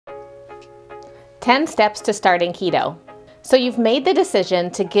10 steps to starting keto. So you've made the decision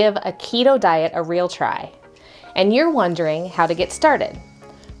to give a keto diet a real try, and you're wondering how to get started.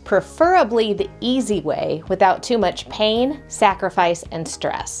 Preferably the easy way without too much pain, sacrifice, and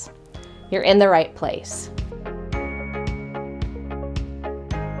stress. You're in the right place.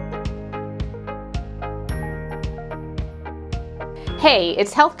 Hey,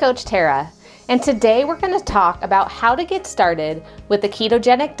 it's Health Coach Tara, and today we're going to talk about how to get started with the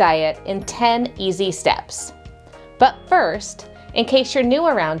ketogenic diet in 10 easy steps. But first, in case you're new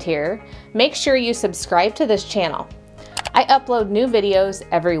around here, make sure you subscribe to this channel. I upload new videos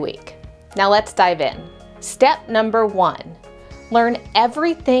every week. Now let's dive in. Step number 1, learn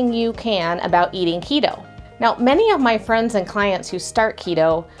everything you can about eating keto. Now, many of my friends and clients who start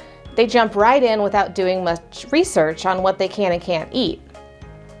keto, they jump right in without doing much research on what they can and can't eat.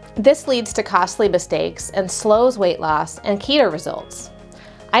 This leads to costly mistakes and slows weight loss and keto results.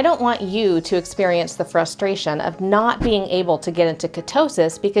 I don't want you to experience the frustration of not being able to get into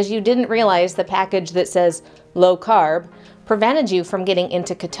ketosis because you didn't realize the package that says low carb prevented you from getting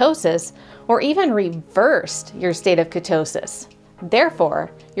into ketosis or even reversed your state of ketosis.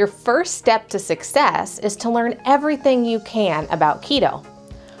 Therefore, your first step to success is to learn everything you can about keto.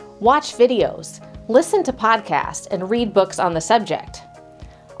 Watch videos, listen to podcasts, and read books on the subject.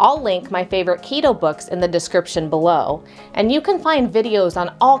 I'll link my favorite keto books in the description below, and you can find videos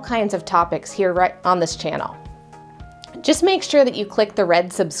on all kinds of topics here right on this channel. Just make sure that you click the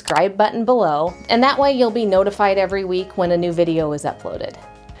red subscribe button below, and that way you'll be notified every week when a new video is uploaded.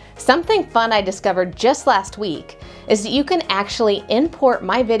 Something fun I discovered just last week is that you can actually import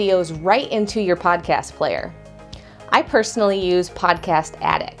my videos right into your podcast player. I personally use Podcast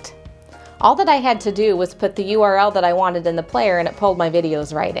Addict. All that I had to do was put the URL that I wanted in the player and it pulled my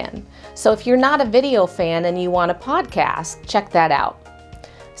videos right in. So if you're not a video fan and you want a podcast, check that out.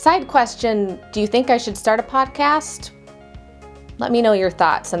 Side question, do you think I should start a podcast? Let me know your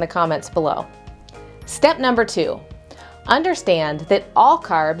thoughts in the comments below. Step number 2, understand that all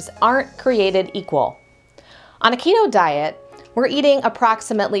carbs aren't created equal. On a keto diet, we're eating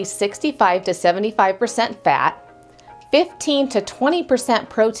approximately 65 to 75% fat, 15 to 20%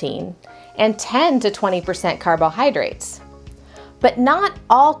 protein, and 10 to 20% carbohydrates. But not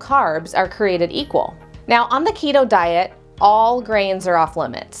all carbs are created equal. Now, on the keto diet, all grains are off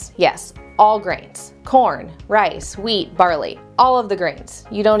limits. Yes, all grains. Corn, rice, wheat, barley, all of the grains.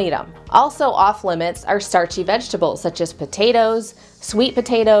 You don't eat them. Also off limits are starchy vegetables such as potatoes, sweet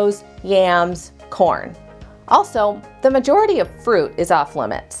potatoes, yams, corn. Also, the majority of fruit is off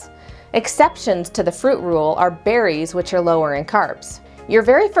limits. Exceptions to the fruit rule are berries, which are lower in carbs. Your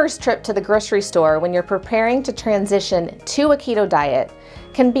very first trip to the grocery store when you're preparing to transition to a keto diet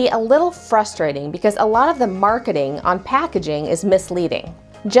can be a little frustrating because a lot of the marketing on packaging is misleading.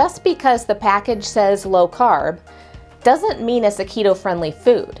 Just because the package says low carb doesn't mean it's a keto-friendly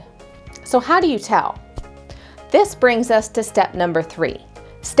food. So how do you tell? This brings us to step number 3.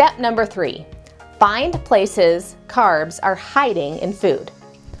 Step number 3, find places carbs are hiding in food.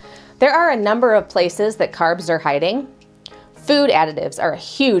 There are a number of places that carbs are hiding. Food additives are a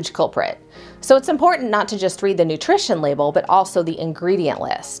huge culprit, so it's important not to just read the nutrition label, but also the ingredient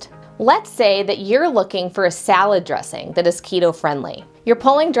list. Let's say that you're looking for a salad dressing that is keto-friendly. You're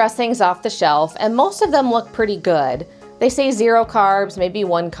pulling dressings off the shelf, and most of them look pretty good. They say 0 carbs, maybe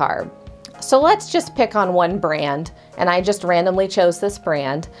 1 carb. So let's just pick on one brand, and I just randomly chose this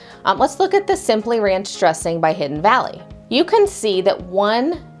brand. Let's look at the Simply Ranch dressing by Hidden Valley. You can see that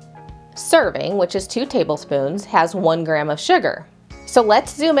one serving, which is 2 tablespoons, has 1 gram of sugar. So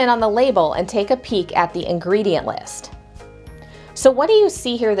let's zoom in on the label and take a peek at the ingredient list. So what do you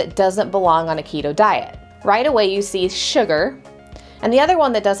see here that doesn't belong on a keto diet? Right away you see sugar, and the other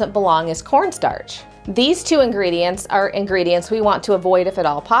one that doesn't belong is cornstarch. These 2 ingredients are ingredients we want to avoid if at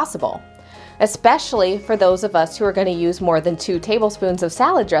all possible, especially for those of us who are going to use more than 2 tablespoons of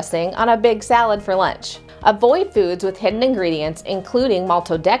salad dressing on a big salad for lunch. Avoid foods with hidden ingredients, including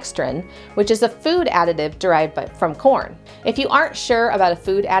maltodextrin, which is a food additive derived from corn. If you aren't sure about a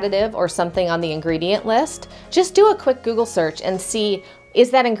food additive or something on the ingredient list, just do a quick Google search and see,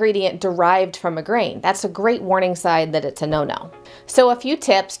 is that ingredient derived from a grain? That's a great warning sign that it's a no-no. So a few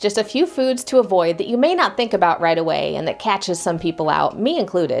tips, just a few foods to avoid that you may not think about right away and that catches some people out, me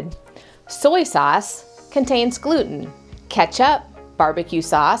included. Soy sauce contains gluten. Ketchup, barbecue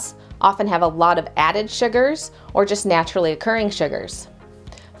sauce, often have a lot of added sugars or just naturally occurring sugars.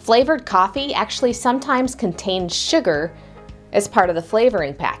 Flavored coffee actually sometimes contains sugar as part of the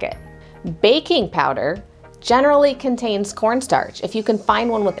flavoring packet. Baking powder generally contains cornstarch. If you can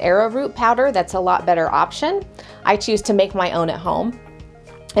find one with arrowroot powder, that's a lot better option. I choose to make my own at home.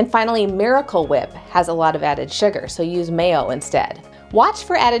 And finally, Miracle Whip has a lot of added sugar, so use mayo instead. Watch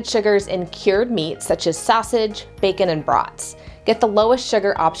for added sugars in cured meats such as sausage, bacon, and brats. Get the lowest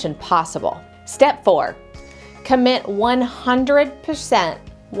sugar option possible. Step 4, commit 100%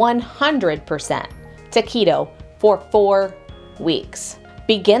 to keto for 4 weeks.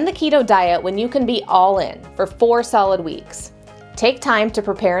 Begin the keto diet when you can be all in for 4 solid weeks. Take time to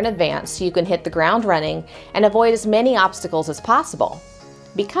prepare in advance so you can hit the ground running and avoid as many obstacles as possible.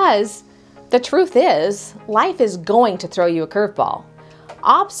 Because the truth is, life is going to throw you a curveball.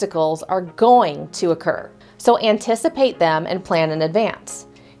 Obstacles are going to occur, so anticipate them and plan in advance.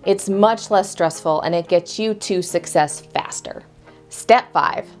 It's much less stressful and it gets you to success faster. Step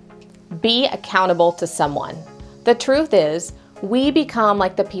 5, be accountable to someone. The truth is, we become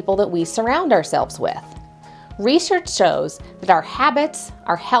like the people that we surround ourselves with. Research shows that our habits,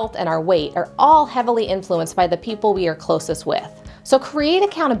 our health, and our weight are all heavily influenced by the people we are closest with. So create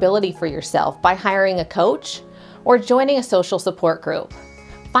accountability for yourself by hiring a coach or joining a social support group.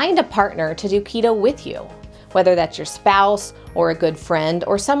 Find a partner to do keto with you, whether that's your spouse or a good friend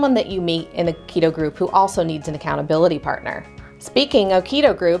or someone that you meet in a keto group who also needs an accountability partner. Speaking of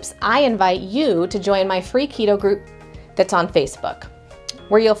keto groups, I invite you to join my free keto group that's on Facebook,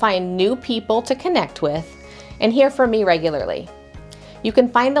 where you'll find new people to connect with and hear from me regularly. You can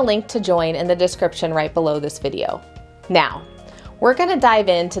find the link to join in the description right below this video. Now, we're going to dive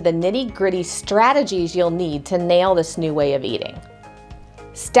into the nitty-gritty strategies you'll need to nail this new way of eating.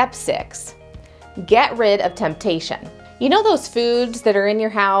 Step 6, get rid of temptation. You know those foods that are in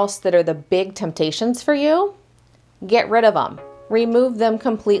your house that are the big temptations for you? Get rid of them. Remove them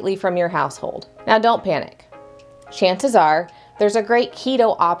completely from your household. Now don't panic. Chances are there's a great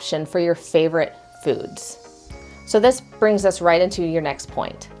keto option for your favorite foods. So this brings us right into your next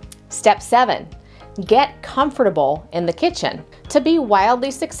point. Step 7, get comfortable in the kitchen. To be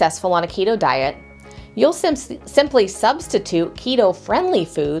wildly successful on a keto diet, you'll simply substitute keto-friendly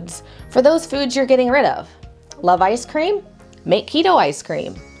foods for those foods you're getting rid of. Love ice cream? Make keto ice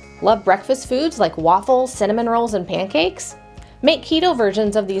cream. Love breakfast foods like waffles, cinnamon rolls, and pancakes? Make keto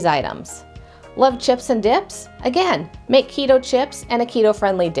versions of these items. Love chips and dips? Again, make keto chips and a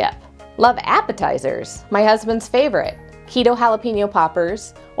keto-friendly dip. Love appetizers? My husband's favorite, keto jalapeno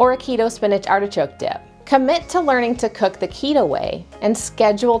poppers or a keto spinach artichoke dip. Commit to learning to cook the keto way and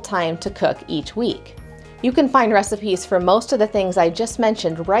schedule time to cook each week. You can find recipes for most of the things I just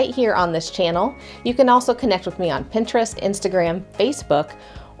mentioned right here on this channel. You can also connect with me on Pinterest, Instagram, Facebook,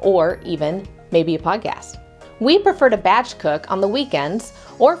 or even maybe a podcast. We prefer to batch cook on the weekends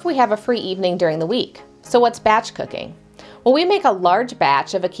or if we have a free evening during the week. So what's batch cooking? Well, we make a large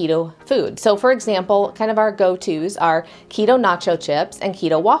batch of a keto food. So for example, kind of our go-tos are keto nacho chips and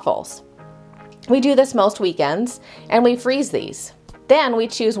keto waffles. We do this most weekends and we freeze these. Then we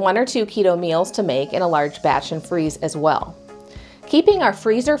choose 1 or 2 keto meals to make in a large batch and freeze as well. Keeping our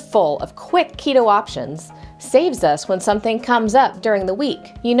freezer full of quick keto options saves us when something comes up during the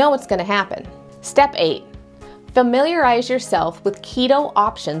week. You know what's going to happen. Step 8, familiarize yourself with keto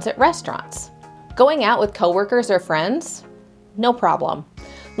options at restaurants. Going out with coworkers or friends? No problem.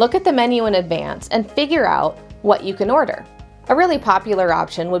 Look at the menu in advance and figure out what you can order. A really popular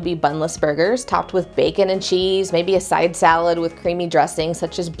option would be bunless burgers topped with bacon and cheese, maybe a side salad with creamy dressing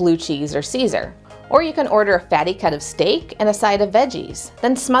such as blue cheese or Caesar. Or you can order a fatty cut of steak and a side of veggies,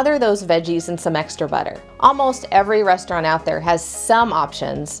 then smother those veggies in some extra butter. Almost every restaurant out there has some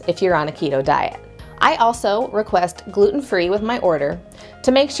options if you're on a keto diet. I also request gluten-free with my order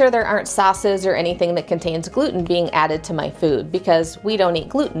to make sure there aren't sauces or anything that contains gluten being added to my food because we don't eat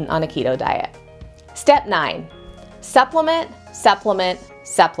gluten on a keto diet. Step 9, supplement, supplement,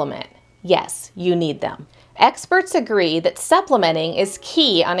 supplement. Yes, you need them. Experts agree that supplementing is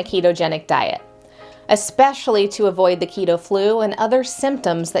key on a ketogenic diet, especially to avoid the keto flu and other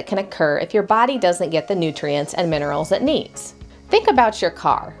symptoms that can occur if your body doesn't get the nutrients and minerals it needs. Think about your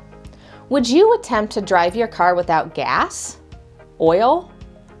car. Would you attempt to drive your car without gas, oil,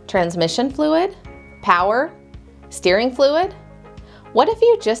 transmission fluid, power, steering fluid? What if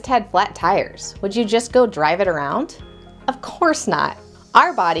you just had flat tires? Would you just go drive it around? Of course not.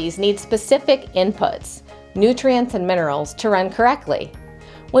 Our bodies need specific inputs, nutrients and minerals to run correctly.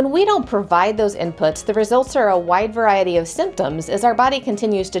 When we don't provide those inputs, the results are a wide variety of symptoms as our body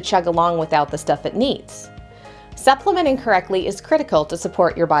continues to chug along without the stuff it needs. Supplementing correctly is critical to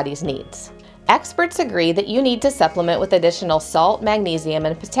support your body's needs. Experts agree that you need to supplement with additional salt, magnesium,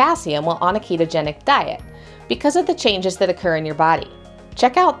 and potassium while on a ketogenic diet because of the changes that occur in your body.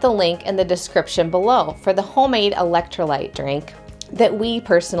 Check out the link in the description below for the homemade electrolyte drink that we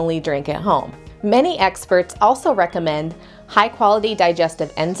personally drink at home. Many experts also recommend high-quality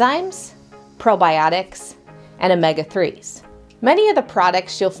digestive enzymes, probiotics, and omega-3s. Many of the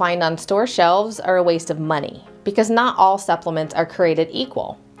products you'll find on store shelves are a waste of money because not all supplements are created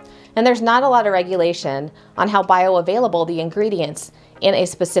equal. And there's not a lot of regulation on how bioavailable the ingredients in a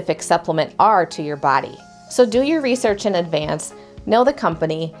specific supplement are to your body. So do your research in advance, know the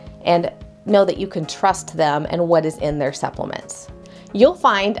company, and know that you can trust them and what is in their supplements. You'll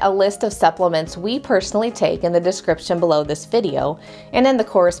find a list of supplements we personally take in the description below this video and in the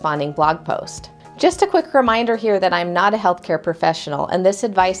corresponding blog post. Just a quick reminder here that I'm not a healthcare professional, and this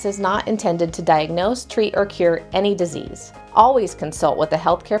advice is not intended to diagnose, treat, or cure any disease. Always consult with a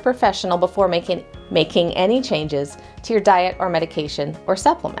healthcare professional before making any changes to your diet or medication or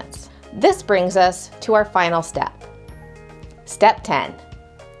supplements. This brings us to our final step. Step 10,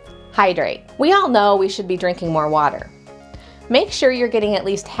 hydrate. We all know we should be drinking more water. Make sure you're getting at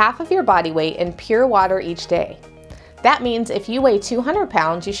least half of your body weight in pure water each day. That means if you weigh 200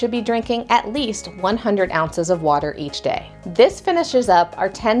 pounds, you should be drinking at least 100 ounces of water each day. This finishes up our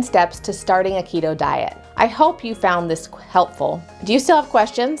 10 steps to starting a keto diet. I hope you found this helpful. Do you still have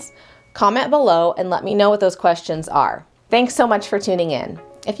questions? Comment below and let me know what those questions are. Thanks so much for tuning in.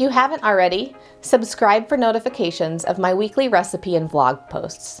 If you haven't already, subscribe for notifications of my weekly recipe and vlog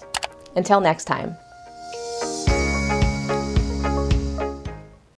posts. Until next time.